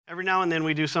Every now and then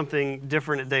we do something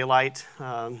different at Daylight.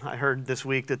 I heard this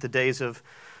week that the days of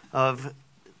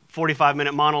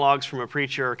 45-minute monologues from a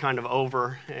preacher are kind of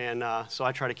over, and so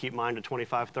I try to keep mine to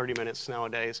 25, 30 minutes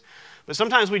nowadays. But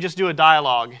sometimes we just do a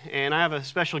dialogue, and I have a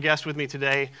special guest with me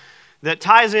today that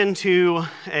ties into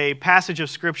a passage of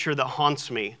Scripture that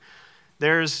haunts me.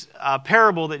 There's a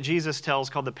parable that Jesus tells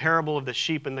called the parable of the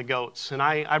sheep and the goats, and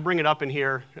I bring it up in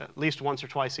here at least once or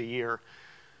twice a year.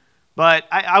 But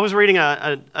I was reading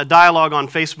a dialogue on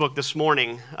Facebook this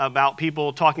morning about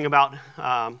people talking about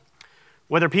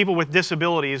whether people with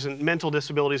disabilities, and mental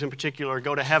disabilities in particular,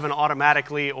 go to heaven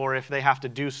automatically or if they have to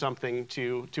do something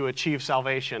to achieve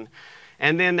salvation.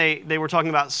 And then they were talking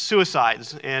about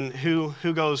suicides and who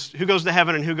goes to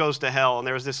heaven and who goes to hell. And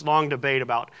there was this long debate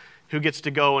about who gets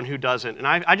to go and who doesn't. And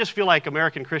I just feel like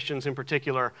American Christians in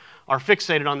particular are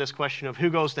fixated on this question of who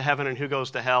goes to heaven and who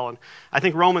goes to hell. And I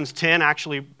think Romans 10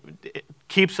 actually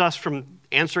keeps us from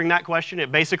answering that question. It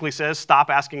basically says, stop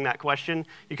asking that question.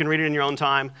 You can read it in your own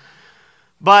time.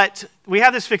 But we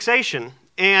have this fixation.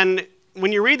 And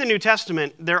when you read the New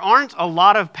Testament, there aren't a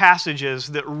lot of passages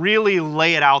that really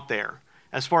lay it out there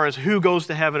as far as who goes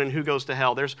to heaven and who goes to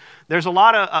hell. There's a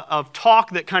lot of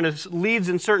talk that kind of leads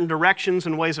in certain directions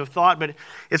and ways of thought, but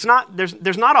it's not.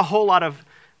 There's not a whole lot of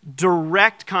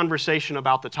direct conversation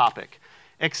about the topic,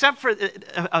 except for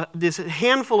this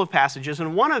handful of passages,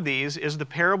 and one of these is the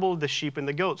parable of the sheep and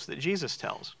the goats that Jesus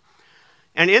tells.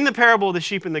 And in the parable of the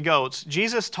sheep and the goats,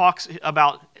 Jesus talks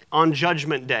about on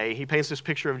Judgment Day, he paints this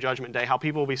picture of Judgment Day, how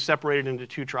people will be separated into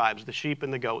two tribes, the sheep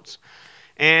and the goats.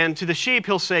 And to the sheep,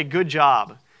 he'll say, good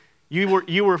job. You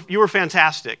were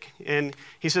fantastic. And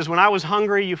he says, when I was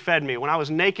hungry, you fed me. When I was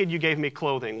naked, you gave me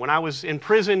clothing. When I was in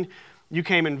prison, you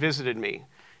came and visited me.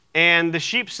 And the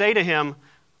sheep say to him,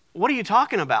 what are you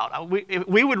talking about?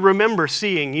 We would remember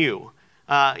seeing you.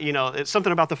 It's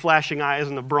something about the flashing eyes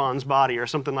and the bronze body or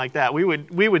something like that. We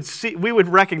would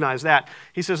recognize that.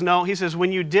 He says, no. He says,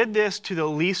 when you did this to the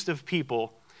least of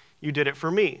people, you did it for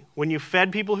me. When you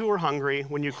fed people who were hungry,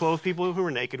 when you clothed people who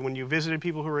were naked, when you visited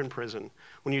people who were in prison,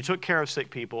 when you took care of sick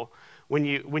people, when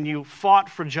you fought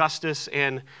for justice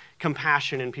and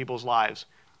compassion in people's lives,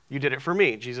 you did it for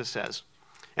me, Jesus says.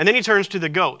 And then he turns to the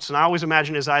goats, and I always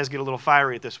imagine his eyes get a little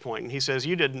fiery at this point, and he says,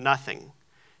 you did nothing.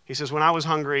 He says, when I was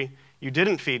hungry, you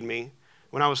didn't feed me.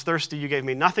 When I was thirsty, you gave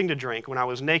me nothing to drink. When I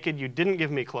was naked, you didn't give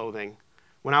me clothing.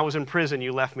 When I was in prison,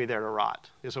 you left me there to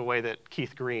rot, is a way that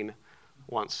Keith Green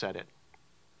once said it.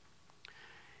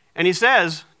 And he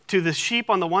says to the sheep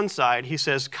on the one side, he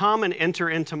says, come and enter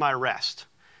into my rest.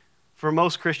 For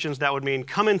most Christians, that would mean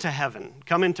come into heaven,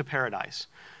 come into paradise.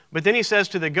 But then he says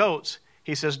to the goats,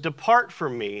 he says, depart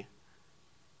from me.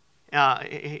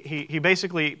 He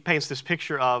basically paints this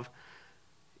picture of,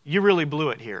 you really blew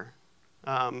it here.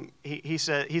 He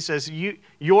says,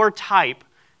 your type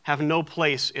have no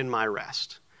place in my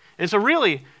rest. And it's a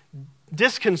really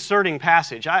disconcerting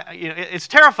passage. It's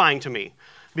terrifying to me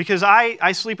because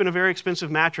I sleep in a very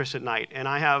expensive mattress at night, and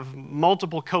I have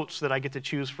multiple coats that I get to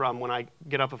choose from when I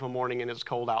get up in the morning and it's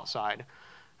cold outside.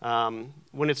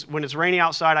 When it's rainy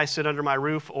outside, I sit under my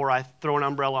roof or I throw an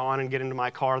umbrella on and get into my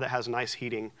car that has nice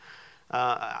heating.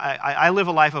 I live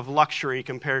a life of luxury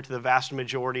compared to the vast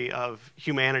majority of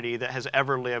humanity that has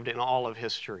ever lived in all of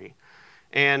history.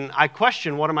 And I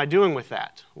question, what am I doing with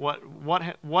that?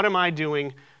 What am I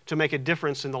doing to make a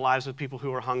difference in the lives of people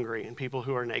who are hungry and people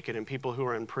who are naked and people who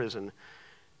are in prison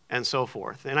and so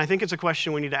forth? And I think it's a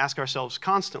question we need to ask ourselves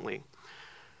constantly.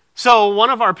 So one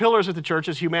of our pillars of the church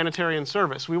is humanitarian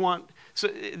service. So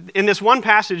in this one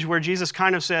passage where Jesus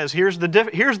kind of says, here's the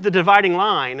dividing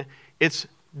line, it's,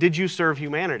 did you serve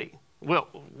humanity? Well,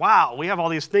 wow, we have all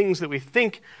these things that we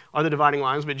think are the dividing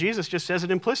lines, but Jesus just says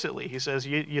it implicitly. He says,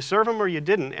 you serve them or you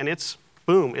didn't, and it's,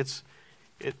 boom, it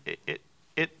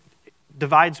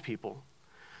divides people.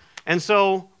 And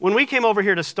so when we came over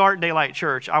here to start Daylight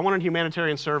Church, I wanted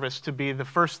humanitarian service to be the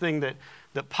first thing that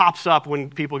pops up when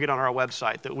people get on our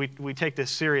website, that we take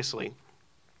this seriously.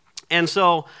 And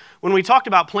so when we talked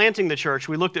about planting the church,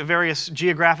 we looked at various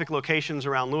geographic locations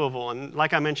around Louisville, and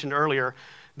like I mentioned earlier,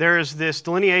 there is this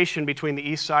delineation between the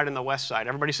east side and the west side.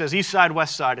 Everybody says east side,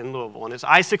 west side in Louisville, and it's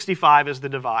I-65 is the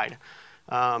divide.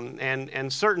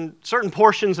 And certain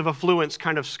portions of affluence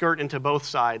kind of skirt into both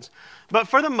sides. But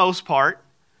for the most part,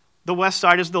 the west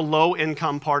side is the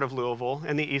low-income part of Louisville,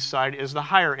 and the east side is the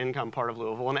higher-income part of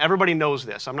Louisville. And everybody knows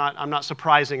this. I'm not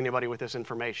surprising anybody with this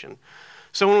information.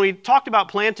 So when we talked about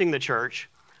planting the church,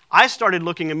 I started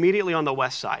looking immediately on the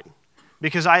west side,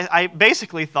 because I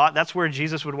basically thought that's where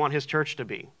Jesus would want his church to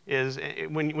be. Is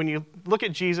when you look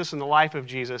at Jesus and the life of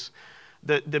Jesus,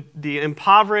 the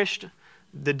impoverished,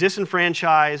 the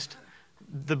disenfranchised,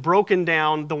 the broken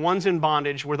down, the ones in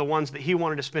bondage were the ones that he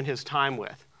wanted to spend his time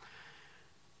with.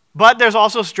 But there's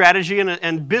also strategy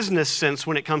and business sense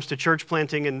when it comes to church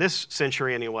planting in this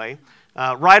century anyway.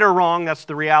 Right or wrong, that's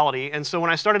the reality. And so when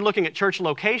I started looking at church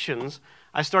locations,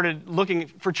 I started looking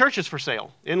for churches for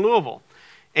sale in Louisville.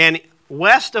 And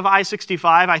west of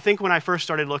I-65, I think when I first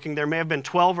started looking, there may have been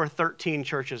 12 or 13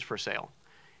 churches for sale.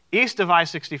 East of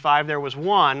I-65, there was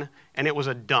one, and it was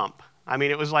a dump. I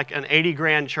mean, it was like an 80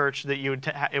 grand church that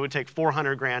it would take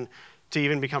 400 grand to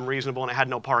even become reasonable, and it had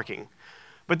no parking.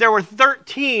 But there were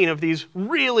 13 of these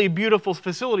really beautiful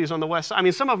facilities on the west side. I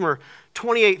mean, some of them are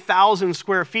 28,000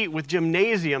 square feet with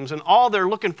gymnasiums, and all they're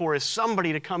looking for is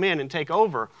somebody to come in and take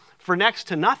over for next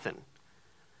to nothing.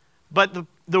 But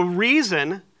the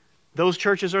reason those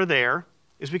churches are there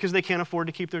is because they can't afford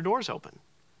to keep their doors open.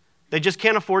 They just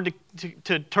can't afford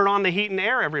to turn on the heat and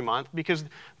air every month because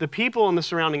the people in the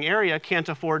surrounding area can't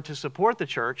afford to support the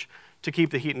church to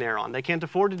keep the heat and air on. They can't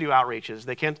afford to do outreaches.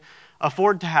 They can't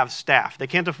afford to have staff. They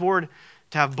can't afford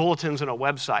to have bulletins and a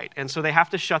website. And so they have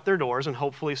to shut their doors and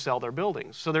hopefully sell their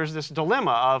buildings. So there's this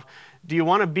dilemma of, do you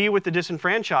want to be with the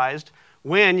disenfranchised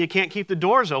when you can't keep the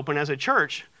doors open as a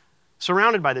church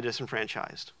surrounded by the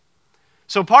disenfranchised?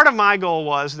 So part of my goal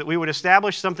was that we would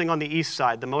establish something on the east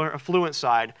side, the more affluent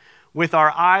side, with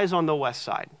our eyes on the west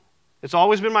side. It's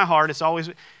always been my heart. It's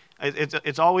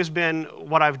always been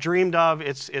what I've dreamed of.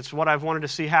 It's what I've wanted to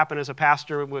see happen as a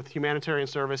pastor with humanitarian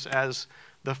service as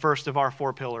the first of our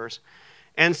 4 pillars.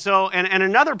 And so, and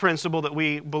another principle that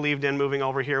we believed in moving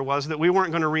over here was that we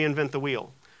weren't going to reinvent the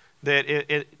wheel. That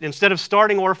instead of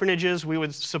starting orphanages, we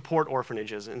would support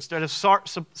orphanages. Instead of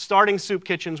starting soup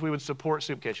kitchens, we would support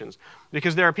soup kitchens.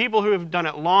 Because there are people who have done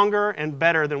it longer and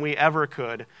better than we ever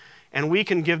could, and we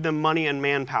can give them money and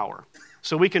manpower.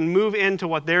 So we can move into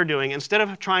what they're doing instead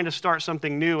of trying to start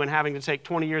something new and having to take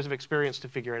 20 years of experience to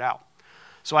figure it out.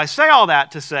 So I say all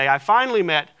that to say I finally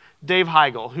met Dave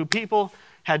Heigl, who people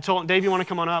had told, Dave, you want to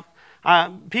come on up?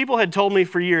 People had told me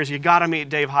for years, you got to meet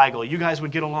Dave Heigl. You guys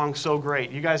would get along so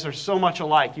great. You guys are so much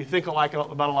alike. You think alike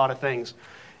about a lot of things.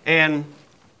 And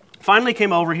finally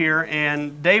came over here,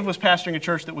 and Dave was pastoring a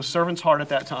church that was Servant's Heart at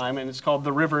that time, and it's called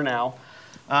The River now.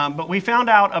 But we found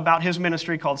out about his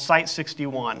ministry called Site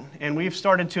 61, and we've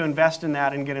started to invest in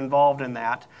that and get involved in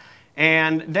that.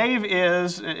 And Dave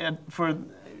is, for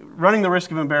running the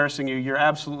risk of embarrassing you, you're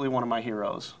absolutely one of my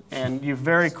heroes. And you've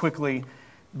very quickly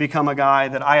become a guy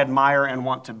that I admire and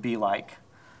want to be like.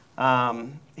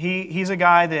 He's a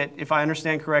guy that, if I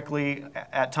understand correctly,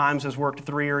 at times has worked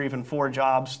 3 or even 4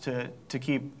 jobs to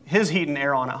keep his heat and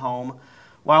air on at home,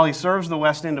 while he serves the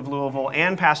west end of Louisville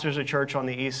and pastors a church on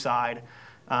the east side.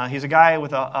 He's a guy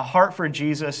with a heart for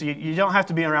Jesus. You don't have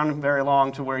to be around him very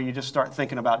long to where you just start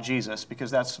thinking about Jesus, because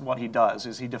that's what he does,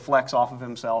 is he deflects off of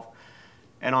himself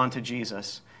and onto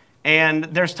Jesus. And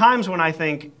there's times when I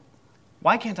think,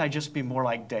 why can't I just be more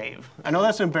like Dave? I know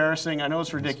that's embarrassing. I know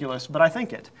it's ridiculous, but I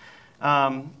think it.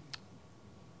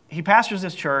 He pastors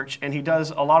this church, and he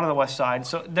does a lot of the west side.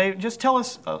 So Dave, just tell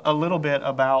us a little bit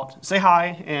about, say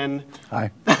hi, and hi.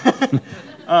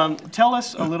 Tell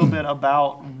us a little bit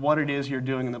about what it is you're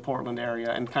doing in the Portland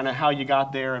area and kind of how you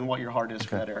got there and what your heart is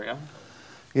for that area.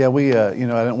 Yeah, we, I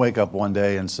didn't wake up one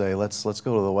day and say, let's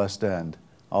go to the West End.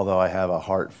 Although I have a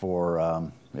heart for,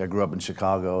 I grew up in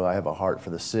Chicago, I have a heart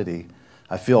for the city.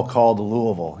 I feel called to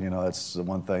Louisville. That's the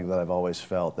one thing that I've always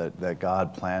felt, that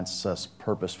God plants us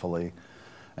purposefully.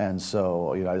 And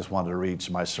so, I just wanted to reach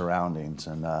my surroundings.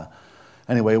 And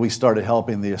anyway, we started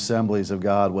helping the Assemblies of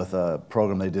God with a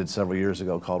program they did several years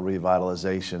ago called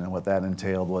Revitalization. And what that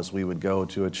entailed was we would go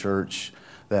to a church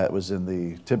that was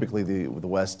in typically the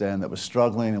West End that was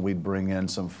struggling, and we'd bring in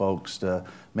some folks to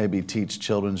maybe teach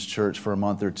children's church for a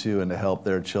month or 2 and to help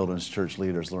their children's church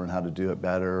leaders learn how to do it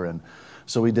better. And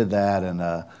so we did that,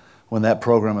 and when that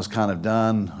program was kind of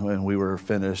done, when we were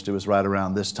finished, it was right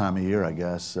around this time of year, I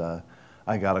guess,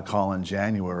 I got a call in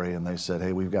January, and they said,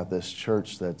 hey, we've got this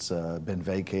church that's been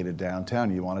vacated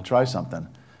downtown. You want to try something?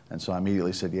 And so I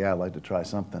immediately said, yeah, I'd like to try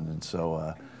something. And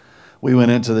so we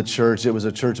went into the church. It was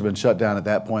a church that had been shut down at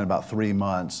that point about 3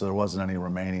 months, so there wasn't any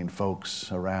remaining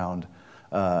folks around.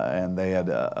 And they had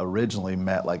originally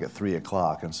met like at 3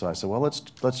 o'clock. And so I said, well,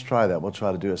 let's try that. We'll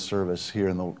try to do a service here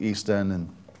in the East End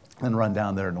and run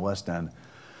down there in the West End.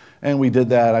 And we did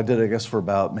that. I did it, I guess, for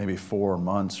about maybe 4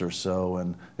 months or so,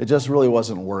 and it just really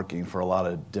wasn't working for a lot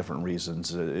of different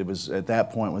reasons. It was, at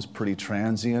that point, was pretty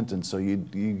transient, and so you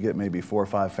get maybe 4 or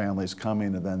 5 families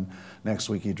coming, and then next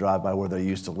week you drive by where they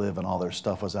used to live, and all their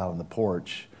stuff was out on the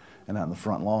porch and out in the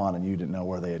front lawn, and you didn't know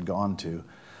where they had gone to.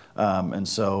 And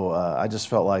so I just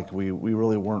felt like we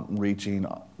really weren't reaching,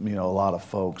 a lot of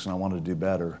folks, and I wanted to do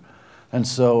better. And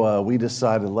so we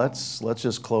decided let's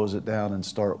just close it down and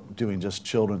start doing just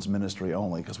children's ministry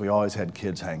only, because we always had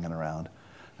kids hanging around.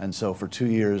 And so for 2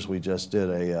 years we just did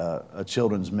a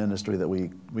children's ministry that we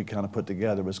kind of put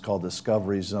together. It was called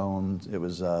Discovery Zone. It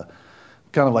was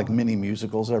kind of like mini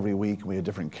musicals every week. We had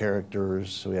different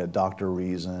characters. So we had Dr.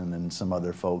 Reason and some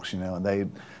other folks, and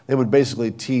they would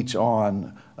basically teach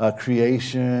on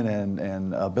creation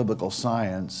and biblical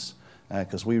science,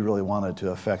 because we really wanted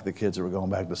to affect the kids that were going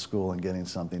back to school and getting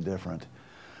something different.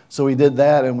 So we did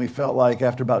that, and we felt like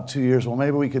after about 2 years, well,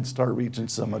 maybe we could start reaching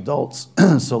some adults.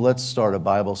 So let's start a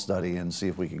Bible study and see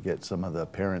if we could get some of the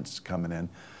parents coming in.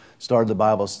 Started the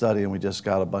Bible study, and we just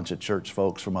got a bunch of church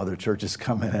folks from other churches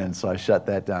coming in. So I shut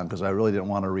that down because I really didn't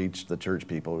want to reach the church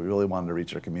people. We really wanted to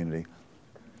reach our community.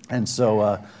 And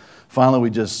so finally we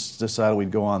just decided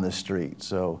we'd go on the street.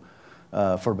 So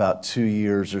for about 2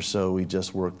 years or so, we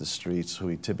just worked the streets.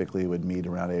 We typically would meet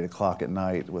around 8 o'clock at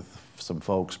night with some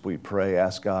folks. We'd pray,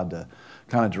 ask God to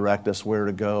kind of direct us where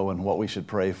to go and what we should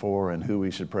pray for and who we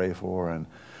should pray for. And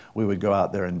we would go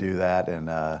out there and do that, and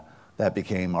that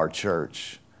became our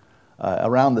church.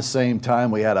 Around the same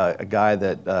time, we had a guy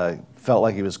that felt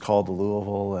like he was called to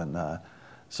Louisville, and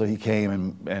so he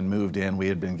came and moved in. We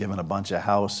had been given a bunch of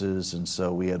houses, and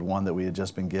so we had one that we had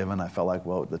just been given. I felt like,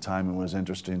 well, the timing was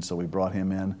interesting, so we brought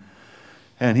him in.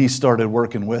 And he started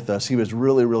working with us. He was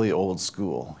really, really old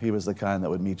school. He was the kind that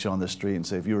would meet you on the street and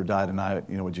say, if you were to die tonight,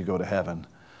 would you go to heaven?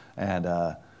 And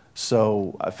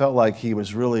so I felt like he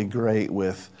was really great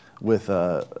with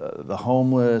the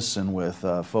homeless and with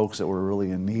folks that were really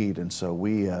in need. And so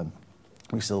we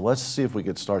said, let's see if we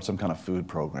could start some kind of food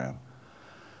program.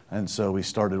 And so we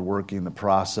started working the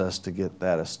process to get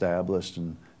that established.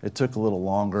 And it took a little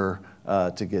longer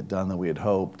to get done than we had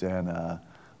hoped. And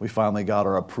we finally got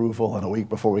our approval, and a week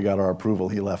before we got our approval,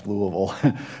 he left Louisville.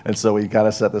 And so we kind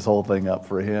of set this whole thing up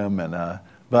for him. And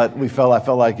but I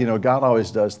felt like, God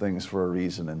always does things for a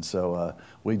reason. And so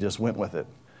we just went with it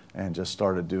and just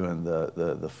started doing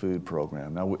the food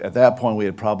program. Now, at that point, we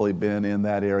had probably been in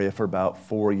that area for about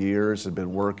 4 years, had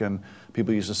been working.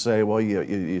 People used to say, well,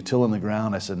 you tilling the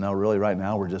ground. I said, no, really, right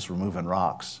now, we're just removing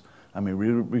rocks. I mean,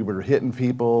 we were hitting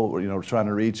people, trying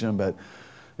to reach them, but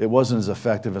it wasn't as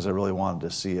effective as I really wanted to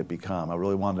see it become. I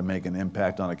really wanted to make an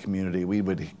impact on a community. We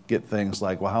would get things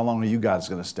like, well, how long are you guys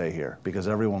going to stay here? Because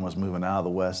everyone was moving out of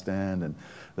the West End, and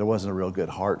there wasn't a real good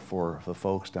heart for the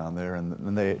folks down there,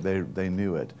 and they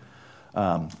knew it.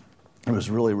 It was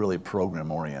really, really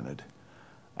program-oriented.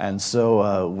 And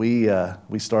so we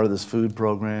started this food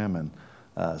program, and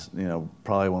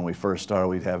probably when we first started,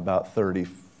 we'd have about 30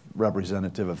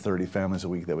 representative of 30 families a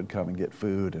week that would come and get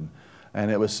food, and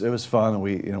it was fun, and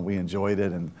we enjoyed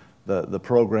it. And the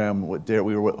program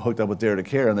we were hooked up with Dare to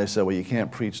Care, and they said, well, you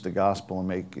can't preach the gospel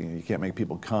and you can't make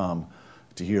people come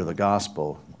to hear the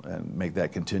gospel and make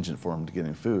that contingent for them to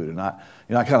getting food. And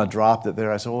I kind of dropped it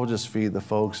there. I said, well, we'll just feed the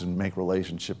folks and make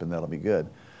relationship, and that'll be good.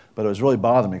 But it was really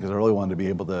bothering me because I really wanted to be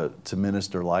able to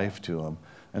minister life to them.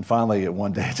 And finally,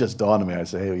 one day it just dawned on me. I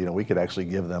said, hey, we could actually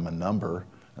give them a number,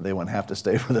 and they wouldn't have to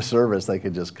stay for the service. They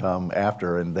could just come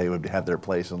after, and they would have their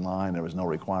place in line. There was no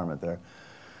requirement there.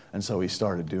 And so we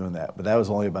started doing that. But that was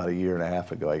only about 1.5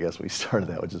 years ago, I guess, we started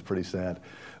that, which is pretty sad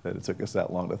that it took us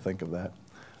that long to think of that.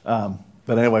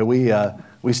 But anyway,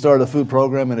 we started a food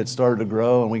program, and it started to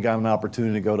grow, and we got an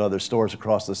opportunity to go to other stores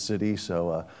across the city. So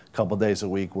a couple days a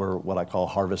week, we're what I call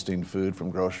harvesting food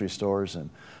from grocery stores. And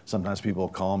sometimes people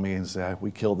call me and say, we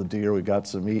killed the deer, we got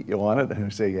some meat, you want it? And we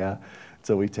say, yeah.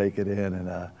 So we take it in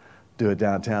and do it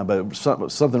downtown. But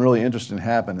something really interesting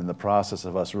happened in the process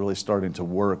of us really starting to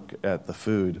work at the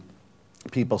food.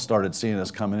 People started seeing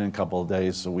us coming in a couple of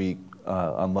days a week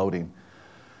unloading.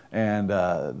 And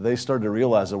they started to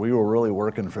realize that we were really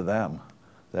working for them,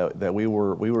 that we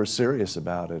were serious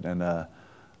about it. And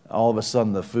all of a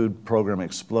sudden, the food program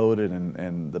exploded,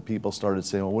 and the people started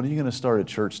saying, well, when are you going to start a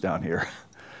church down here?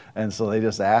 And so they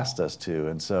just asked us to.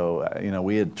 And so,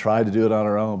 we had tried to do it on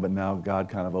our own, but now God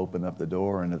kind of opened up the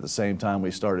door. And at the same time, we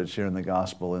started sharing the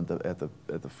gospel at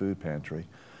the food pantry.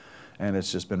 And it's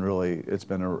just been really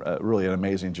an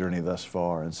amazing journey thus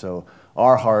far. And so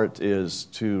our heart is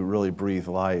to really breathe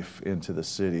life into the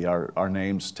city. Our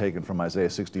name's taken from Isaiah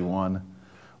 61,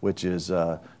 which is,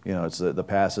 it's the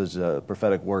passage,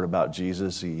 prophetic word about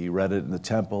Jesus. He read it in the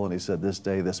temple, and he said, this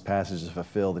day, this passage is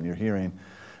fulfilled in your hearing.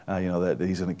 That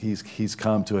he's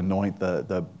come to anoint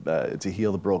to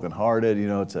heal the brokenhearted,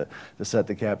 to set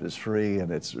the captives free, and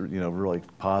it's really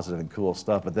positive and cool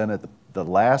stuff. But then at the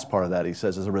last part of that, he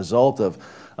says, as a result of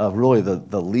really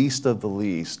the least of the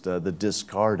least, the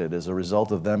discarded, as a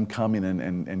result of them coming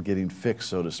and getting fixed,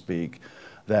 so to speak,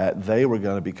 that they were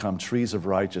going to become trees of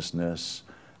righteousness,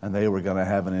 and they were going to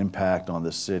have an impact on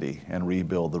the city and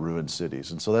rebuild the ruined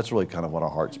cities. And so that's really kind of what our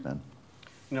heart's been.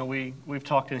 You know, we've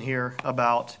talked in here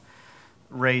about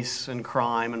race and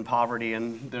crime and poverty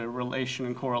and the relation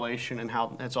and correlation and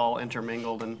how it's all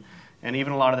intermingled, and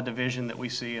even a lot of the division that we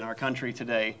see in our country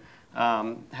today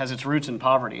has its roots in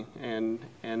poverty. And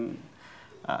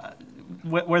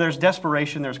where there's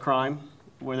desperation, there's crime.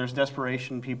 Where there's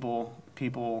desperation,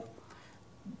 people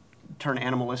turn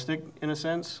animalistic in a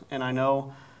sense. And I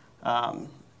know,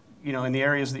 in the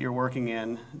areas that you're working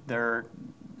in, they're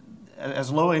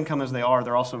as low income as they are,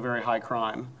 they're also very high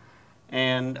crime.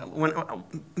 And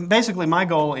basically my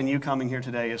goal in you coming here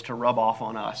today is to rub off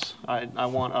on us. I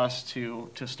want us to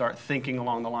start thinking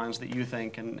along the lines that you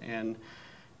think and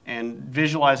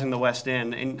visualizing the West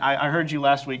End. And I heard you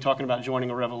last week talking about joining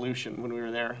a revolution when we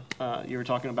were there. You were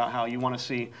talking about how you want to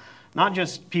see not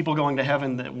just people going to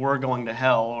heaven that we're going to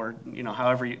hell, or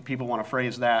however people want to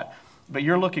phrase that, but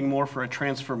you're looking more for a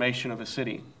transformation of a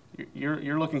city.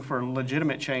 You're looking for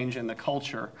legitimate change in the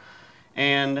culture.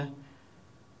 And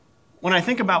when I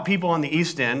think about people on the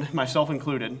East End, myself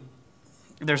included,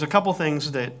 there's a couple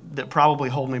things that probably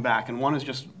hold me back. And one is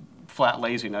just flat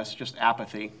laziness, just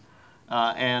apathy.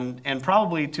 And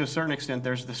probably to a certain extent,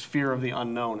 there's this fear of the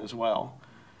unknown as well.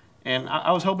 And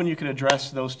I was hoping you could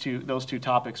address those two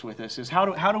topics with us. Is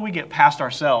how do we get past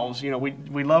ourselves?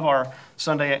 We love our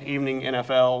Sunday evening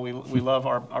NFL. We love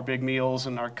our big meals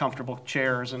and our comfortable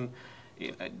chairs, and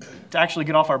to actually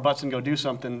get off our butts and go do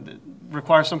something that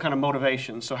requires some kind of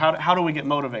motivation. So how do we get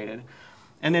motivated?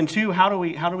 And then two, how do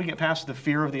we get past the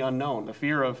fear of the unknown, the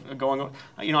fear of going?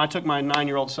 I took my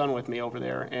 9-year-old son with me over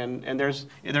there, and there's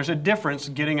a difference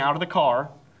getting out of the car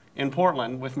in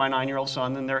Portland with my 9-year-old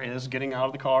son than there is getting out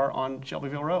of the car on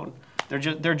Shelbyville Road.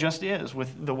 There just is,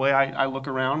 with the way I look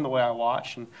around, the way I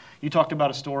watch. And you talked about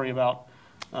a story about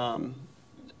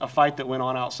a fight that went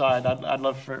on outside. I'd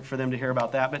love for them to hear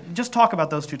about that. But just talk about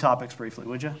those two topics briefly,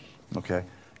 would you? Okay.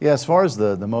 Yeah, as far as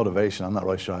the motivation, I'm not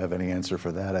really sure I have any answer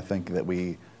for that. I think that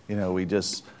we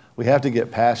have to get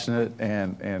passionate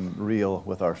and real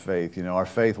with our faith. Our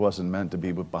faith wasn't meant to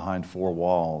be behind four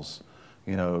walls.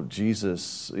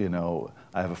 Jesus,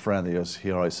 I have a friend that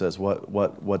he always says,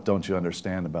 what don't you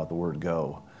understand about the word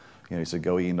go? He said,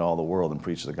 go ye into all the world and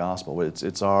preach the gospel.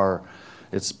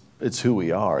 It's who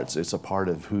we are. It's a part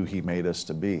of who he made us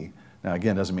to be. Now,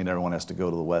 again, doesn't mean everyone has to go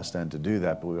to the West End to do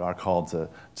that, but we are called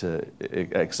to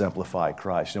exemplify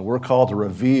Christ. We're called to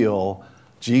reveal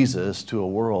Jesus to a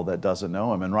world that doesn't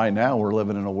know him. And right now, we're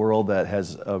living in a world that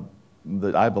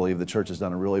I believe the church has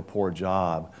done a really poor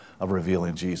job of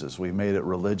revealing Jesus. We've made it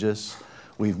religious.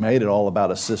 We've made it all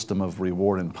about a system of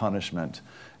reward and punishment.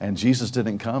 And Jesus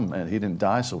didn't come, and he didn't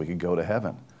die so we could go to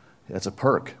heaven. It's a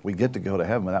perk. We get to go to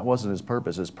heaven, but that wasn't his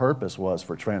purpose. His purpose was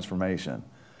for transformation.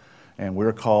 And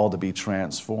we're called to be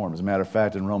transformed. As a matter of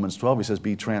fact, in Romans 12, he says,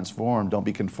 be transformed. Don't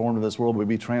be conformed to this world, but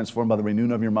be transformed by the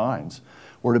renewing of your minds.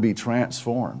 We're to be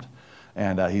transformed.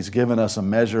 And he's given us a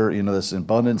measure, this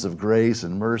abundance of grace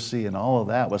and mercy, and all of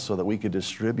that was so that we could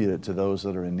distribute it to those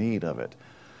that are in need of it.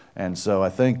 And so I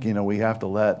think, we have to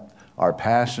let our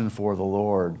passion for the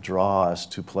Lord draw us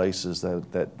to places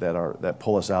that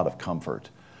pull us out of comfort.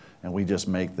 And we just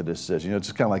make the decision. It's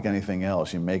just kind of like anything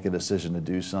else. You make a decision to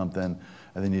do something,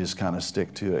 and then you just kind of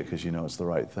stick to it because it's the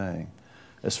right thing.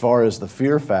 As far as the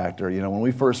fear factor, when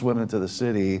we first went into the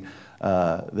city,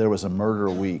 there was a murder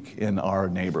week in our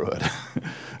neighborhood.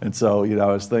 And so,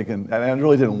 I was thinking, and it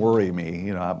really didn't worry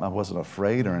me. I wasn't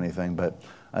afraid or anything, but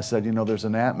I said, there's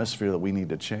an atmosphere that we need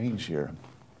to change here.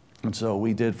 And so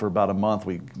we did for about a month.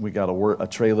 We got a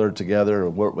trailer together,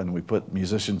 and we put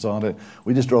musicians on it.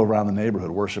 We just drove around the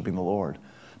neighborhood worshiping the Lord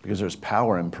because there's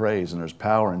power in praise and there's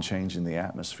power in changing the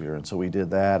atmosphere. And so we did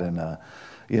that, and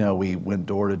we went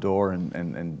door to door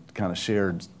and kind of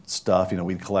shared stuff.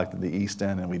 We'd collected the East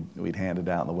End and we'd hand it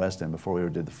out in the West End before we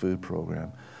did the food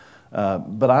program.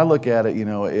 But I look at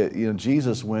it,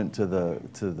 Jesus went to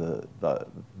the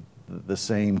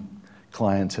same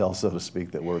clientele, so to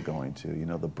speak, that we're going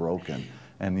to, the broken.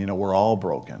 And, we're all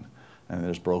broken. And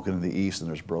there's broken in the East and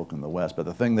there's broken in the West. But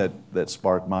the thing that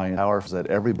sparked my power was that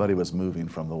everybody was moving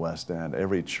from the West End.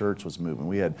 Every church was moving.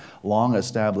 We had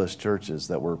long-established churches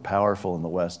that were powerful in the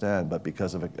West End, but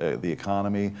because of the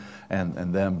economy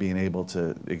and them being able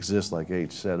to exist, like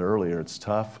H said earlier, it's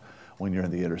tough when you're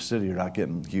in the inner city. You're not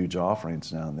getting huge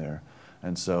offerings down there.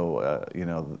 And so,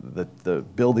 the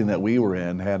building that we were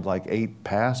in had like 8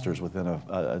 pastors within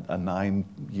a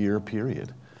 9-year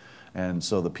period. And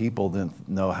so the people didn't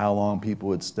know how long people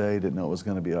would stay, didn't know it was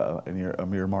going to be a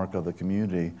mere mark of the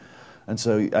community. And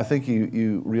so I think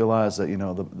you realize that,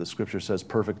 the scripture says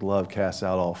perfect love casts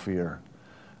out all fear.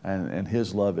 And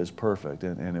his love is perfect.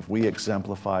 And if we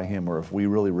exemplify him, or if we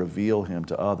really reveal him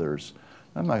to others,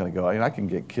 I'm not going to go, I can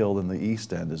get killed in the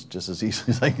East End just as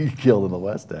easily as I can get killed in the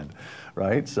West End,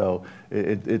 right? So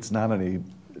it's not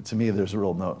to me, there's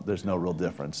no real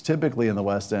difference. Typically in the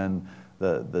West End,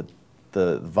 the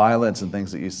violence and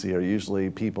things that you see are usually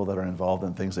people that are involved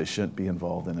in things they shouldn't be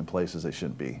involved in places they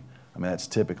shouldn't be. I mean, that's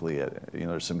typically it.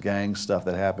 There's some gang stuff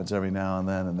that happens every now and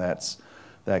then, and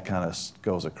that kind of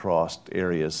goes across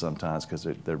areas sometimes because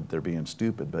they're being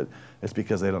stupid, but it's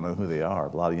because they don't know who they are.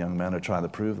 A lot of young men are trying to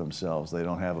prove themselves. They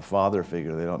don't have a father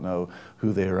figure. They don't know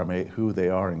who they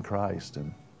are in Christ,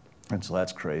 and so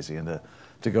that's crazy. And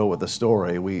to go with the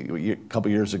story, a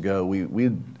couple years ago,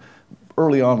 we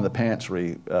early on in the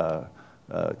pantry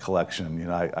collection,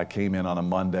 I came in on a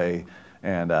Monday.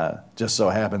 And just so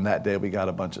happened that day we got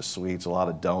a bunch of sweets, a lot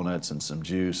of donuts and some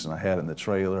juice, and I had it in the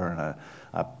trailer, and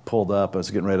I pulled up. I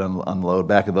was getting ready to unload.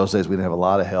 Back in those days, we didn't have a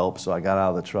lot of help, so I got out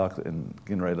of the truck and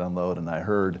getting ready to unload, and I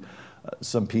heard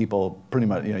some people pretty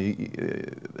much,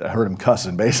 I heard them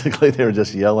cussing. Basically, they were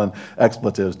just yelling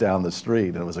expletives down the street,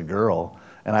 and it was a girl.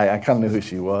 And I kind of knew who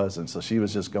she was, and so she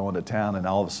was just going to town, and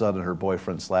all of a sudden her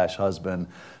boyfriend/husband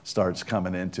starts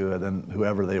coming into it, and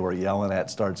whoever they were yelling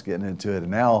at starts getting into it, and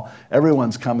now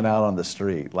everyone's coming out on the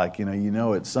street. Like,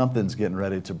 something's getting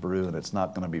ready to brew, and it's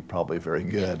not going to be probably very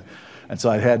good. And so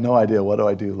I had no idea, what do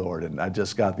I do, Lord? And I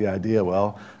just got the idea,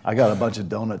 well, I got a bunch of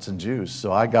donuts and juice.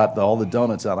 So I got all the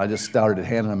donuts out. I just started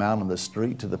handing them out on the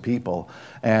street to the people.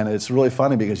 And it's really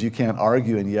funny because you can't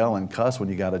argue and yell and cuss when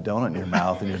you got a donut in your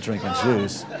mouth and you're drinking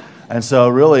juice. And so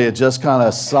really it just kind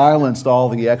of silenced all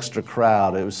the extra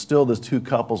crowd. It was still the two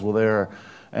couples were there.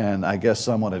 And I guess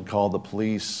someone had called the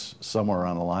police somewhere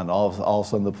on the line. All of a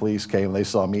sudden the police came. They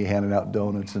saw me handing out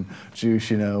donuts and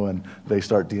juice, and they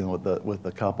start dealing with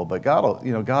the couple. But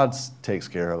God takes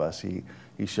care of us. He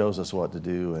shows us what to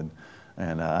do,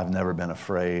 and I've never been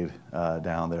afraid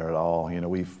down there at all.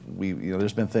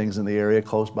 There's been things in the area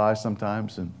close by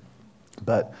sometimes,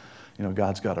 but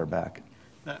God's got our back.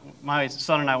 My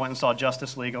son and I went and saw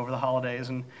Justice League over the holidays,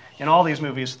 and in all these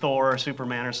movies, Thor or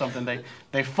Superman or something,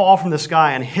 they fall from the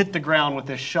sky and hit the ground with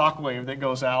this shockwave that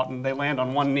goes out, and they land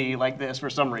on one knee like this for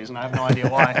some reason. I have no idea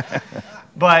why.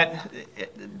 But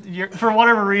for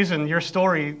whatever reason, your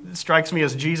story strikes me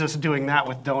as Jesus doing that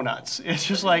with donuts. It's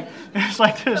just like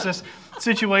there's this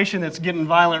situation that's getting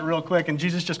violent real quick, and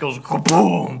Jesus just goes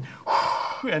boom,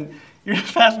 and you're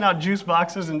just passing out juice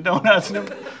boxes and donuts.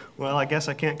 Well, I guess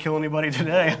I can't kill anybody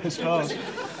today, I suppose.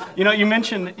 You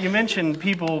mentioned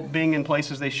people being in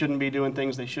places they shouldn't be, doing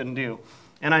things they shouldn't do.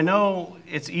 And I know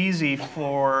it's easy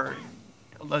for,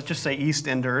 let's just say East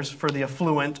Enders, for the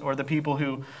affluent or the people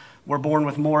who were born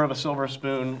with more of a silver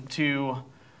spoon to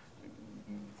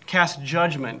cast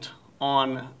judgment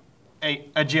on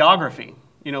a geography.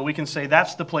 We can say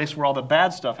that's the place where all the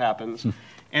bad stuff happens.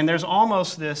 And there's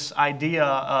almost this idea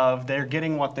of they're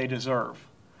getting what they deserve.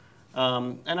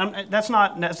 That's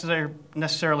not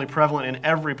necessarily prevalent in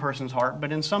every person's heart,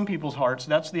 but in some people's hearts,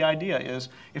 that's the idea, is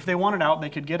if they wanted out, they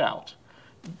could get out.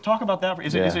 Talk about that.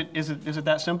 Is it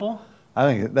that simple? I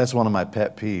think that's one of my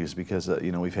pet peeves because,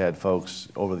 we've had folks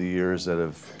over the years that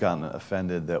have gotten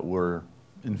offended that we're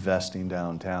investing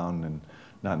downtown and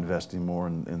not investing more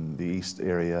in the East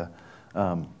area.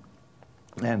 The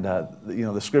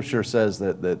scripture says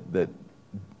that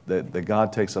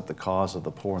God takes up the cause of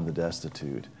the poor and the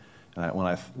destitute. And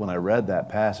when I read that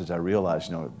passage, I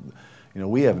realized,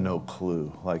 we have no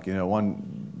clue. Like,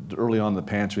 early on in the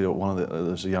pantry,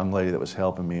 there's a young lady that was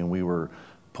helping me, and we were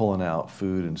pulling out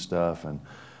food and stuff, and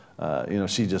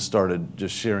she just started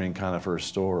just sharing kind of her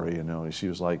story. She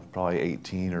was like probably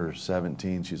 18 or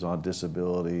 17. She's on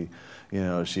disability.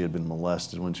 She had been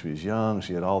molested when she was young.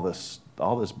 She had all this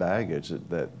baggage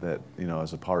that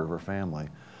as a part of her family.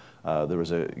 There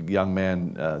was a young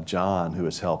man, John, who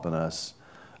was helping us.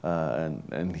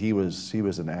 And he was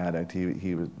an addict.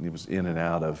 He was in and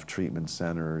out of treatment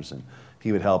centers, and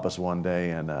he would help us one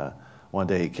day. And one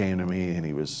day he came to me, and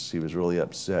he was really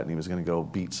upset, and he was going to go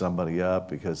beat somebody up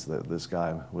because this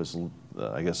guy was,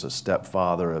 I guess, a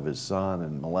stepfather of his son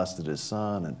and molested his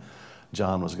son, and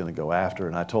John was going to go after.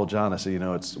 And I told John, I said,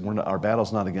 our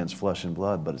battle's not against flesh and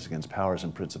blood, but it's against powers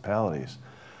and principalities.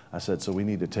 I said, so we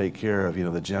need to take care of, the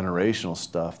generational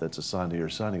stuff that's assigned to your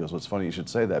son. He goes, well, it's funny you should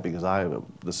say that because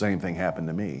the same thing happened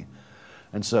to me.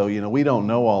 And so, we don't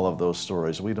know all of those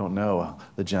stories. We don't know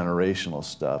the generational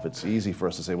stuff. It's easy for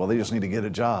us to say, well, they just need to get a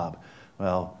job.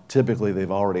 Well, typically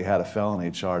they've already had a felony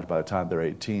charge by the time they're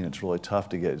 18. It's really tough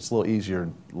to get. It's a little easier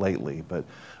lately, but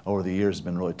over the years it's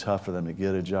been really tough for them to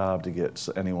get a job, to get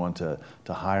anyone to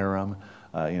hire them.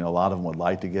 A lot of them would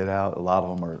like to get out. A lot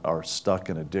of them are stuck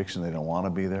in addiction. They don't want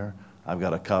to be there. I've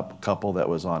got a couple that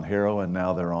was on heroin.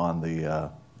 Now they're on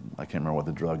the, I can't remember what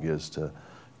the drug is to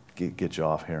get you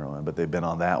off heroin, but they've been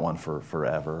on that one for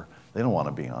forever. They don't want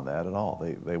to be on that at all.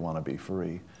 They want to be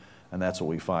free. And that's what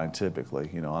we find typically.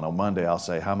 On a Monday, I'll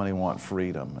say, how many want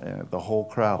freedom? And the whole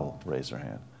crowd will raise their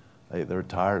hand. They're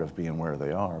tired of being where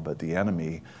they are, but the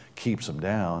enemy keeps them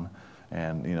down.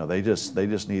 And they just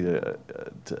need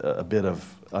a bit of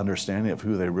understanding of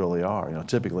who they really are.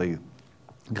 Typically,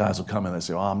 guys will come in and they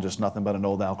say, "Oh, I'm just nothing but an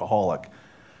old alcoholic."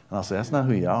 And I'll say, "That's not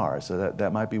who you are." I said,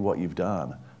 that might be what you've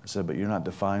done. I said, "But you're not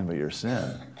defined by your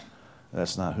sin.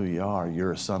 That's not who you are.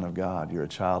 You're a son of God. You're a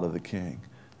child of the King."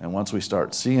 And once we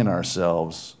start seeing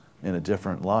ourselves in a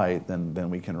different light, then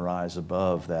we can rise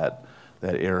above that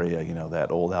area,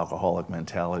 that old alcoholic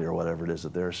mentality or whatever it is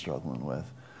that they're struggling with.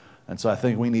 And so I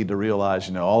think we need to realize,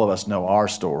 all of us know our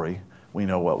story. We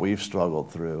know what we've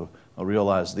struggled through. I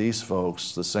realize these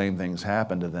folks, the same things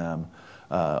happen to them,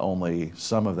 only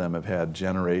some of them have had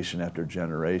generation after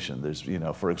generation. There's,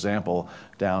 for example,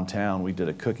 downtown, we did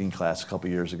a cooking class a couple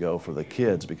years ago for the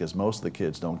kids because most of the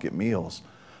kids don't get meals.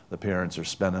 The parents are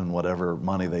spending whatever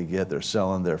money they get. They're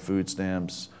selling their food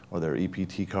stamps or their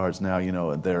EPT cards now,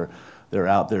 and they're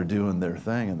out there doing their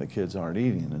thing and the kids aren't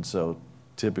eating. And so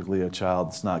typically a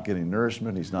child's not getting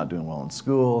nourishment, he's not doing well in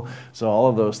school. So all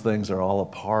of those things are all a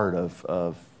part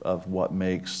of what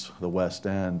makes the West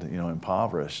End,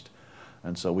 impoverished.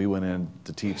 And so we went in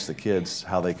to teach the kids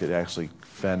how they could actually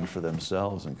fend for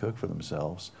themselves and cook for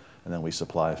themselves, and then we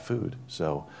supply food.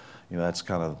 So, that's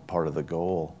kind of part of the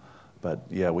goal. But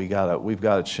yeah, we've got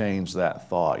to change that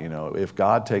thought. If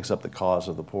God takes up the cause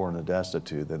of the poor and the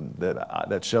destitute, then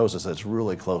that shows us that's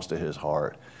really close to His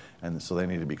heart. And so they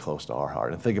need to be close to our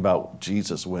heart. And think about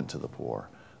Jesus went to the poor.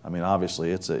 I mean, obviously,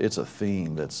 it's a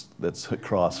theme that's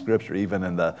across Scripture. Even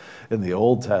in the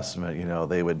Old Testament,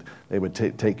 they would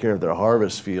take care of their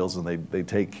harvest fields and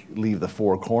they leave the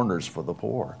four corners for the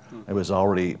poor. It was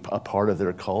already a part of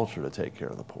their culture to take care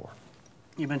of the poor.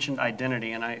 You mentioned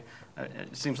identity, and it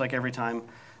seems like every time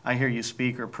I hear you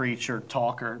speak or preach or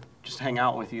talk or just hang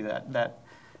out with you, that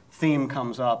theme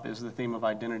comes up, is the theme of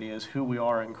identity, is who we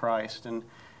are in Christ. And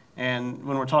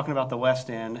when we're talking about the West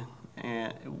End,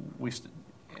 and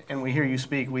we hear you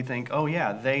speak, we think, oh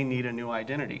yeah, they need a new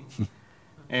identity.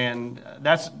 And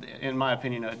that's, in my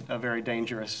opinion, a very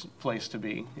dangerous place to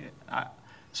be.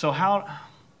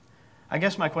 I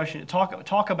guess my question,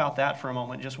 talk about that for a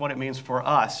moment, just what it means for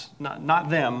us, not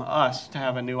them, us, to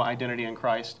have a new identity in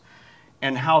Christ,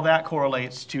 and how that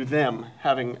correlates to them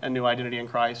having a new identity in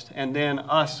Christ, and then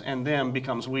us and them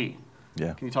becomes we.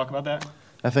 Yeah. Can you talk about that?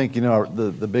 I think,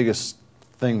 the biggest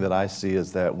thing that I see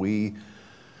is that we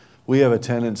have a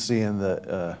tendency in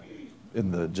the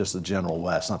just the general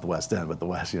West, not the West End, but the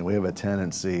West, we have a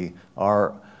tendency,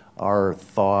 our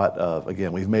thought of,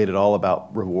 again, we've made it all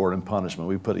about reward and punishment.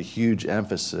 We put a huge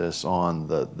emphasis on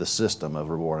the system of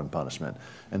reward and punishment.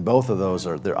 And both of those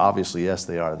they're obviously, yes,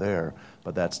 they are there,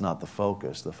 but that's not the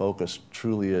focus. The focus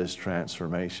truly is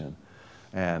transformation.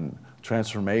 And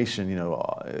transformation,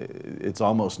 it's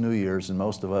almost New Year's, and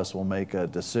most of us will make a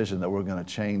decision that we're going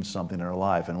to change something in our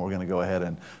life, and we're going to go ahead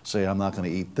and say, I'm not going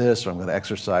to eat this, or I'm going to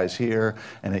exercise here,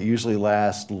 and it usually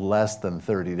lasts less than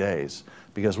 30 days,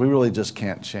 because we really just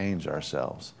can't change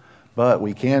ourselves. But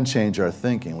we can change our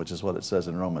thinking, which is what it says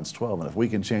in Romans 12, and if we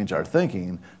can change our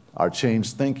thinking, our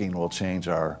changed thinking will change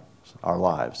our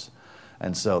lives.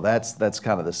 And so that's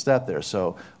kind of the step there.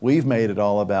 So we've made it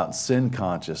all about sin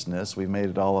consciousness. We've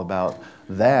made it all about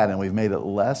that, and we've made it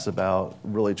less about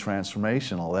really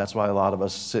transformational. That's why a lot of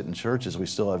us sit in churches. We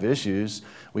still have issues.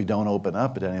 We don't open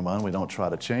up at anyone. We don't try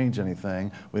to change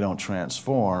anything. We don't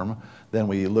transform. Then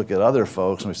we look at other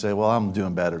folks and we say, well, I'm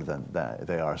doing better than that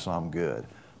they are, so I'm good.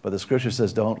 But the Scripture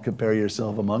says don't compare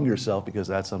yourself among yourself, because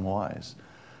that's unwise.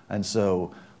 And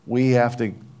so we have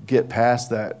to get past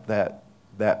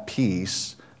that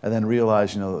piece and then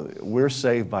realize, we're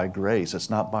saved by grace.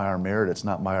 It's not by our merit. It's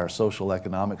not by our social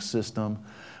economic system.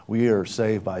 We are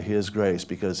saved by His grace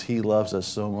because He loves us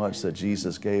so much that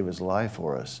Jesus gave His life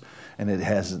for us. And it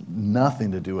has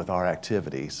nothing to do with our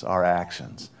activities, our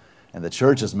actions. And the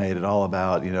church has made it all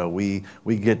about, we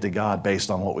get to God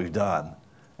based on what we've done.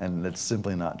 And it's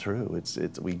simply not true.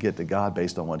 We get to God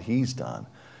based on what He's done.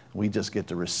 We just get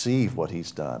to receive what He's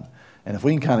done. And if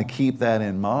we can kind of keep that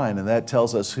in mind, and that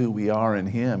tells us who we are in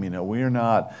Him, we're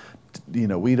not,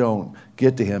 we don't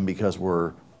get to Him because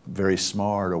we're very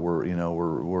smart or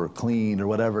we're clean or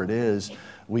whatever it is.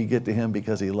 We get to him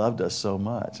because he loved us so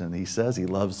much. And he says he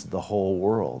loves the whole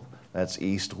world. That's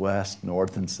east, west,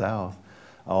 north, and south,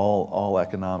 all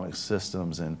economic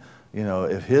systems. And,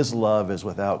 if his love is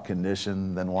without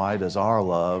condition, then why does our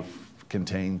love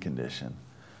contain condition?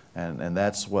 And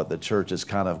that's what the church has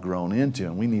kind of grown into,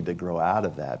 and we need to grow out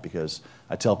of that, because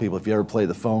I tell people, if you ever played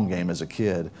the phone game as a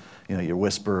kid, you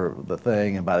whisper the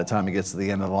thing, and by the time it gets to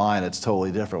the end of the line, it's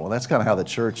totally different. Well, that's kind of how the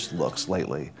church looks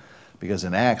lately, because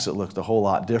in Acts it looked a whole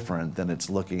lot different than it's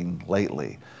looking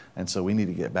lately, and so we need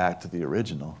to get back to the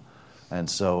original. And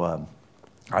so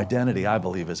identity, I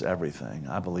believe, is everything.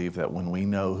 I believe that when we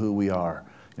know who we are,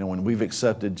 when we've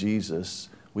accepted Jesus,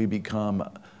 we become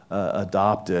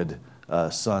adopted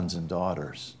sons and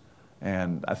daughters.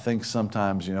 And I think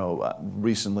sometimes,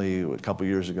 recently, a couple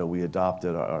years ago, we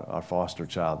adopted our foster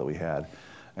child that we had.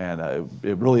 And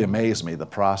it really amazed me. The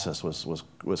process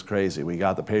was crazy. We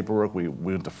got the paperwork. We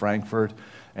went to Frankfurt.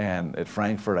 And at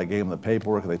Frankfurt, I gave them the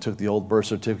paperwork. And they took the old birth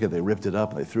certificate. They ripped it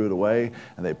up and they threw it away.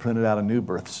 And they printed out a new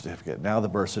birth certificate. Now the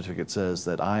birth certificate says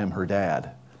that I am her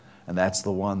dad. And that's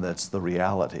the one that's the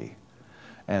reality.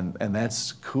 And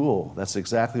that's cool. That's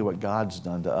exactly what God's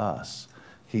done to us.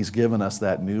 He's given us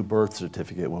that new birth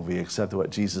certificate when we accept what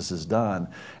Jesus has done.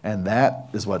 And that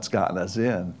is what's gotten us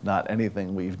in, not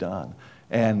anything we've done.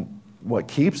 And what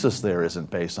keeps us there isn't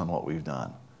based on what we've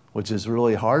done, which is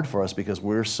really hard for us because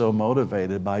we're so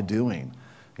motivated by doing.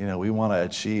 We want to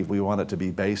achieve. We want it to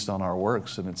be based on our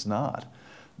works, and it's not.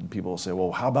 And people will say,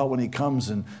 well, how about when he comes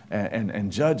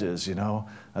and judges,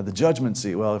 the judgment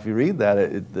seat? Well, if you read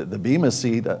that, the Bema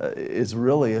seat is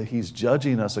really, he's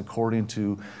judging us according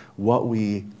to what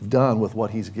we've done with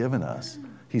what he's given us.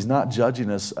 He's not judging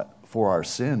us for our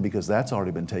sin because that's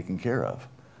already been taken care of.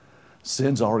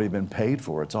 Sin's already been paid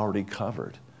for. It's already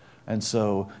covered. And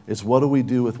so it's what do we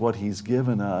do with what he's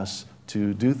given us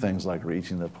to do things like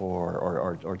reaching the poor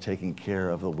or taking care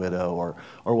of the widow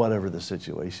or whatever the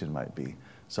situation might be.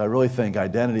 So I really think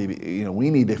identity,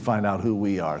 we need to find out who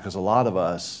we are, because a lot of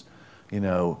us,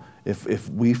 if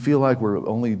we feel like we're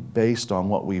only based on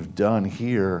what we've done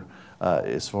here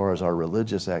as far as our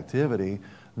religious activity,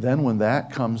 then when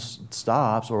that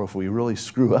stops, or if we really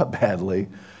screw up badly,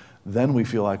 then we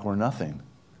feel like we're nothing.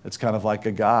 It's kind of like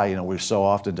a guy, we're so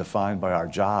often defined by our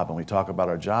job, and we talk about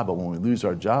our job, but when we lose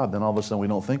our job, then all of a sudden we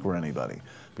don't think we're anybody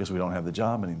because we don't have the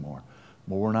job anymore.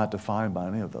 Well, we're not defined by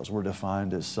any of those. We're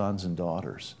defined as sons and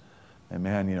daughters. And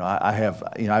man,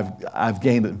 I've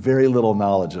gained very little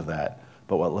knowledge of that,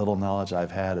 but what little knowledge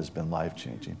I've had has been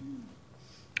life-changing.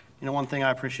 One thing I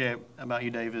appreciate about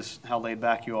you, Dave, is how laid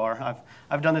back you are.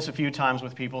 I've done this a few times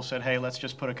with people, said, hey, let's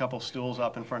just put a couple stools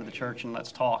up in front of the church and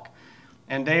let's talk.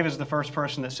 And Dave is the first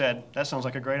person that said, that sounds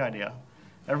like a great idea.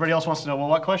 Everybody else wants to know, well,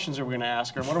 what questions are we going to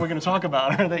ask, or what are we going to talk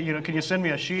about? Or that, can you send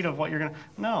me a sheet of what you're going to?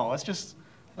 No, let's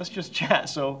just chat.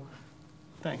 So,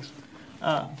 thanks.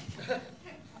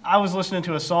 I was listening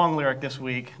to a song lyric this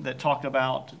week that talked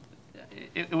about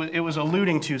it was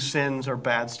alluding to sins or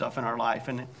bad stuff in our life,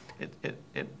 and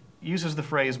it uses the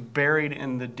phrase "buried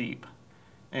in the deep,"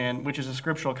 and which is a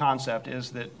scriptural concept,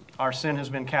 is that our sin has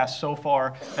been cast so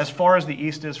far as the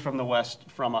east is from the west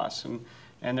from us,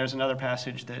 and there's another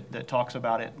passage that talks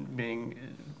about it being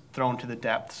thrown to the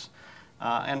depths.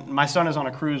 And my son is on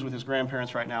a cruise with his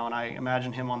grandparents right now, and I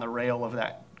imagine him on the rail of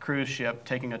that cruise ship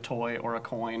taking a toy or a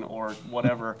coin or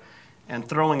whatever and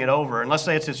throwing it over. And let's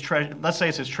say it's his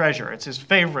treasure. It's his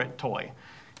favorite toy.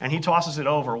 And he tosses it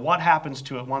over. What happens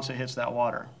to it once it hits that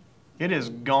water? It is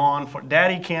gone.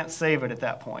 Daddy can't save it at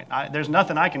that point. There's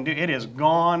nothing I can do. It is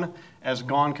gone as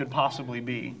gone could possibly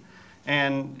be.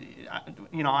 And,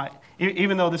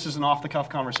 even though this is an off-the-cuff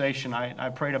conversation, I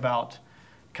prayed about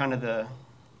kind of the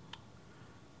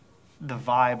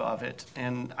vibe of it,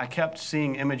 and I kept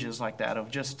seeing images like that of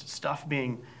just stuff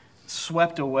being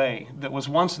swept away that was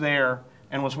once there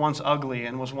and was once ugly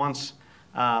and was once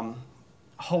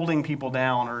holding people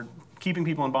down or keeping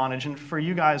people in bondage, and for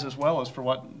you guys as well as for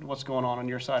what's going on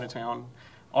your side of town,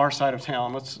 our side of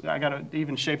town. I got to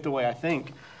even shape the way I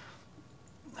think.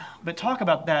 But talk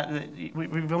about that.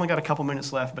 We've only got a couple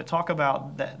minutes left, but talk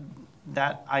about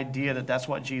that idea that's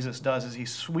what Jesus does, is he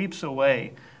sweeps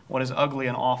away what is ugly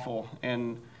and awful.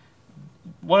 And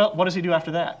what does he do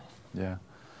after that? Yeah.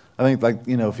 I think,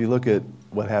 if you look at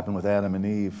what happened with Adam and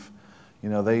Eve,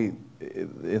 they,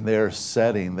 in their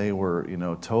setting, they were,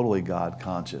 totally God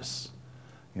conscious.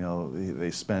 You know,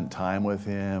 they spent time with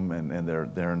him, and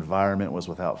their environment was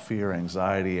without fear,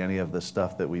 anxiety, any of the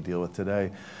stuff that we deal with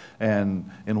today. And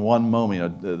in one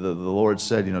moment, the Lord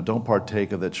said, don't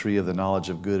partake of the tree of the knowledge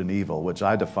of good and evil, which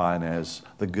I define as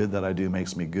the good that I do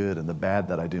makes me good, and the bad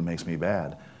that I do makes me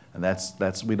bad. And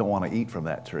that's we don't want to eat from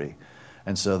that tree.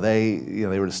 And so they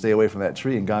were to stay away from that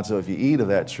tree. And God said, if you eat of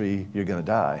that tree, you're going to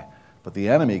die. But the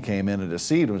enemy came in and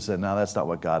deceived him and said, no, that's not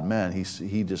what God meant.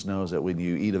 He just knows that when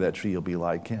you eat of that tree, you'll be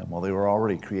like him. Well, they were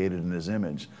already created in his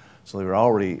image, so they were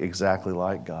already exactly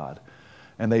like God.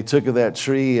 And they took of that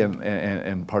tree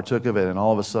and partook of it, and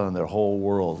all of a sudden their whole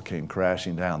world came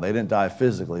crashing down. They didn't die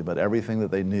physically, but everything that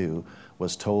they knew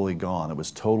was totally gone. It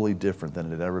was totally different than it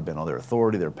had ever been. All their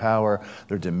authority, their power,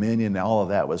 their dominion, all of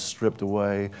that was stripped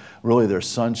away. Really, their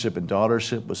sonship and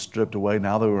daughtership was stripped away.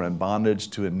 Now they were in bondage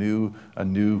to a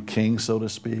new king, so to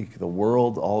speak. The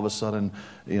world all of a sudden,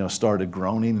 started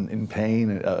groaning in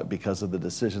pain because of the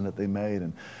decision that they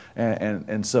made.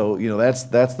 And so,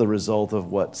 that's the result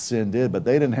of what sin did. But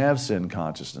they didn't have sin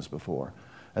consciousness before.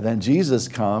 And then Jesus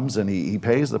comes and he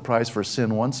pays the price for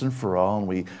sin once and for all, and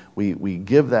we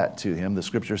give that to him. The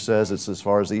scripture says it's as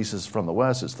far as the east is from the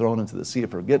west, it's thrown into the sea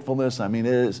of forgetfulness. I mean,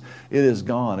 it is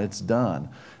gone, it's done.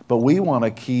 But we want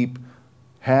to keep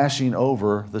hashing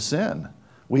over the sin.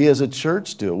 We as a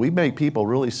church do it. We make people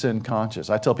really sin conscious.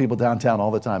 I tell people downtown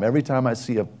all the time, every time I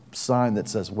see a sign that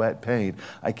says wet paint,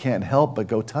 I can't help but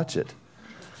go touch it.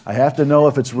 I have to know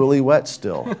if it's really wet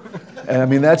still. And I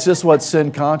mean, that's just what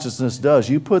sin consciousness does.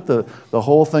 You put the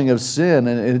whole thing of sin,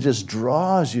 and it just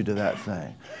draws you to that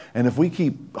thing. And if we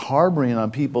keep harboring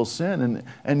on people's sin,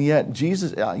 and yet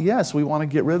Jesus, yes, we want to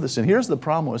get rid of the sin. Here's the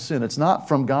problem with sin. It's not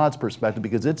from God's perspective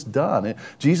because it's done.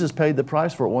 Jesus paid the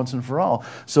price for it once and for all.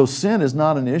 So sin is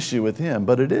not an issue with him,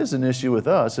 but it is an issue with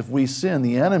us. If we sin,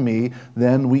 the enemy,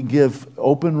 then we give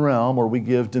open realm or we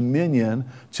give dominion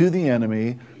to the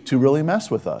enemy to really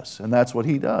mess with us. And that's what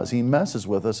he does. He messes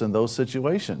with us in those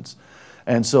situations.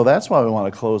 And so that's why we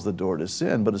want to close the door to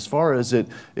sin. But as far as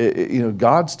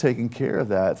God's taking care of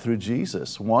that through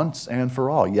Jesus once and for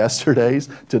all, yesterday's,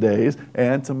 today's,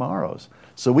 and tomorrow's.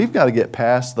 So we've got to get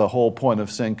past the whole point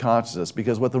of sin consciousness,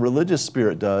 because what the religious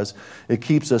spirit does, it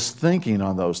keeps us thinking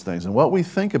on those things. And what we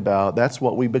think about, that's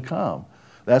what we become.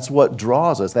 That's what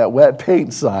draws us. That wet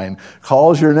paint sign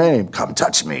calls your name, come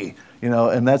touch me.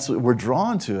 And we're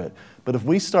drawn to it. But if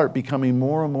we start becoming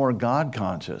more and more God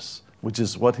conscious, which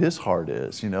is what his heart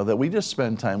is, that we just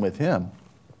spend time with him,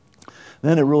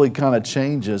 then it really kind of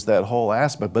changes that whole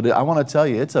aspect. But I want to tell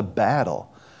you, it's a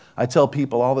battle. I tell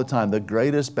people all the time, the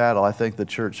greatest battle I think the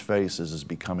church faces is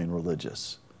becoming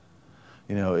religious.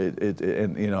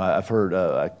 I've heard,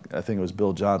 I think it was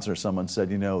Bill Johnson or someone said,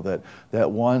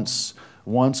 that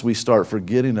once we start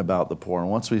forgetting about the poor,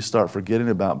 and once we start forgetting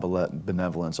about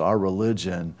benevolence, our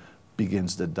religion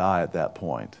begins to die at that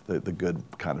point, the good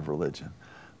kind of religion.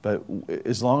 But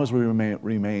as long as we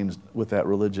remain with that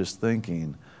religious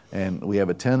thinking, and we have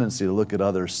a tendency to look at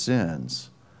other sins,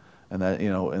 and that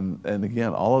and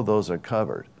again, all of those are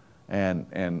covered,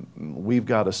 and we've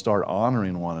got to start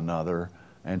honoring one another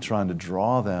and trying to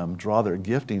draw their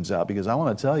giftings out, because I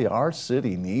want to tell you, our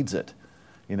city needs it.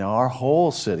 Our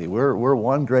whole city. We're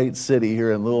one great city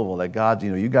here in Louisville that God,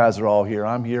 you guys are all here.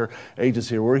 I'm here. Age is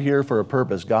here. We're here for a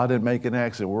purpose. God didn't make an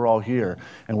accident. We're all here.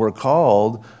 And we're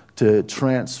called to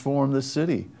transform the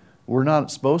city. We're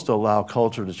not supposed to allow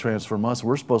culture to transform us.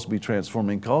 We're supposed to be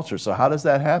transforming culture. So how does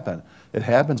that happen? It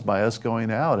happens by us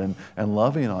going out and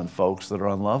loving on folks that are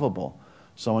unlovable.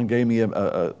 Someone gave me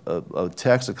a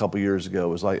text a couple years ago.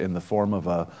 It was like in the form of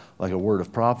a word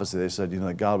of prophecy. They said,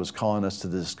 that God was calling us to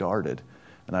the discarded.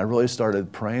 And I really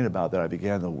started praying about that. I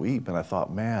began to weep, and I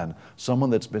thought, man,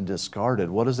 someone that's been discarded,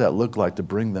 what does that look like to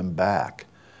bring them back,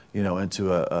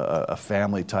 into a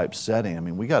family type setting? I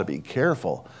mean, we got to be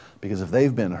careful, because if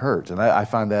they've been hurt, and I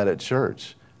find that at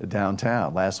church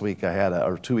downtown. Last week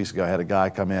or 2 weeks ago, I had a guy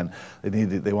come in.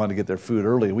 They wanted to get their food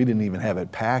early. We didn't even have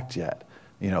it packed yet,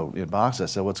 in boxes. I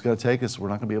said, well, it's going to take us. We're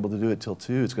not going to be able to do it till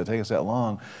 2. It's going to take us that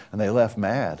long. And they left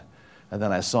mad. And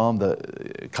then I saw him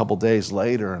a couple days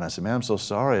later, and I said, man, I'm so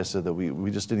sorry. I said that we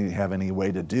just didn't even have any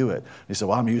way to do it. He said,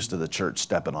 well, I'm used to the church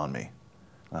stepping on me.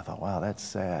 And I thought, wow, that's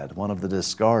sad. One of the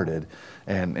discarded.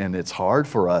 And it's hard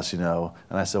for us, And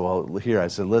I said, well, I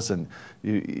said, listen,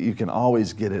 you can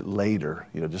always get it later.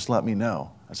 Just let me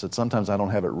know. I said, sometimes I don't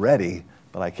have it ready,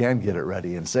 but I can get it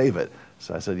ready and save it.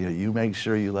 So I said, you make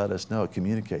sure you let us know,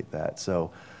 communicate that.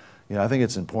 So, I think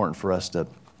it's important for us to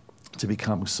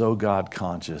become so God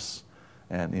conscious.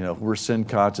 And, if we're sin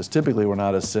conscious, typically we're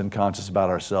not as sin conscious about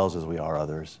ourselves as we are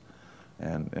others.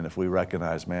 And if we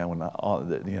recognize, man,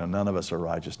 none of us are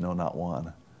righteous, no, not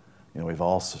one. We've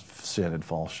all sinned and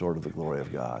fall short of the glory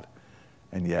of God.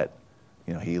 And yet,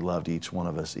 he loved each one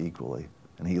of us equally.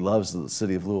 And he loves the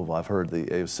city of Louisville. I've heard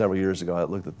it was several years ago, I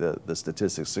looked at the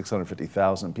statistics,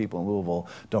 650,000 people in Louisville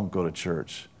don't go to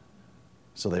church.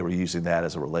 So they were using that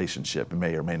as a relationship. It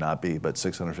may or may not be, but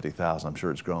 650,000, I'm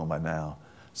sure it's grown by now.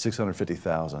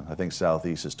 650,000. I think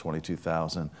Southeast is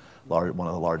 22,000, one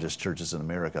of the largest churches in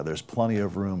America. There's plenty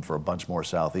of room for a bunch more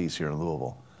Southeast here in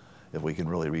Louisville if we can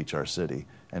really reach our city.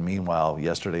 And meanwhile,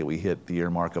 yesterday we hit the year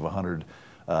mark of 100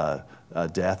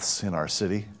 deaths in our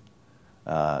city.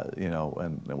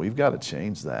 And we've got to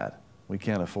change that. We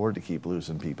can't afford to keep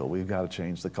losing people. We've got to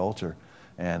change the culture.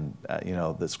 And,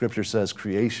 the scripture says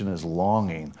creation is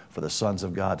longing for the sons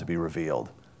of God to be revealed.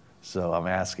 So I'm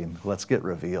asking, let's get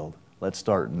revealed. Let's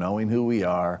start knowing who we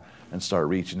are and start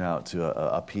reaching out to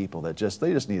a people that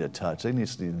they just need a touch. They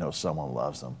just need to know someone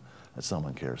loves them, that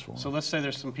someone cares for them. So let's say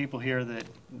there's some people here that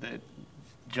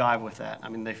jive with that. I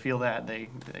mean, they feel that.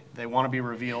 They want to be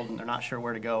revealed and they're not sure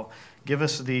where to go. Give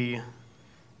us the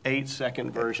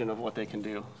 8-second version of what they can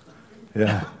do.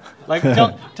 Yeah.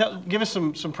 Give us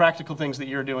some practical things that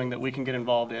you're doing that we can get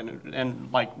involved in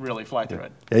and really fly through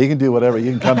it. Yeah, you can do whatever.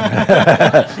 You can come.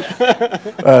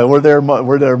 We're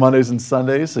there Mondays and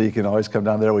Sundays, so you can always come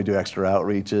down there. We do extra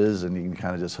outreaches, and you can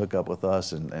kind of just hook up with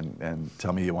us and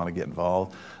tell me you want to get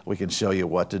involved. We can show you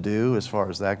what to do as far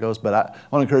as that goes. But I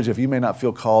want to encourage you, if you may not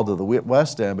feel called to the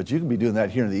West End, but you can be doing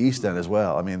that here in the East End as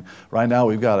well. I mean, right now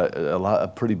we've got a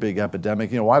pretty big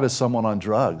epidemic. Why does someone on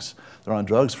drugs? They're on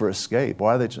drugs for escape.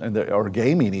 Why are they, or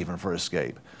gaming even for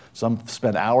escape? Some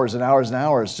spend hours and hours and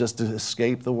hours just to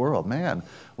escape the world. Man,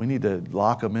 we need to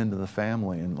lock them into the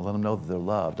family and let them know that they're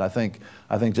loved. I think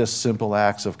just simple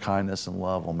acts of kindness and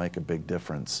love will make a big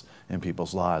difference in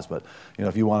people's lives. But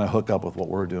if you want to hook up with what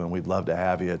we're doing, we'd love to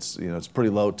have you. It's it's pretty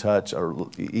low touch or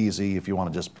easy. If you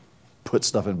want to just put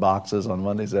stuff in boxes on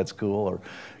Mondays, that's cool. Or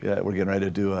we're getting ready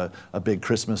to do a big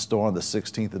Christmas store on the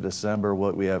 16th of December.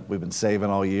 We've been saving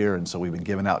all year, and so we've been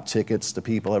giving out tickets to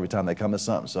people every time they come to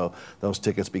something. So those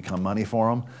tickets become money for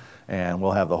them. And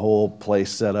we'll have the whole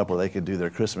place set up where they can do their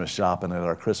Christmas shopping at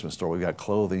our Christmas store. We've got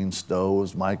clothing,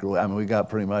 stoves, microwave. I mean, we got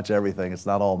pretty much everything. It's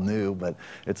not all new, but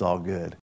it's all good.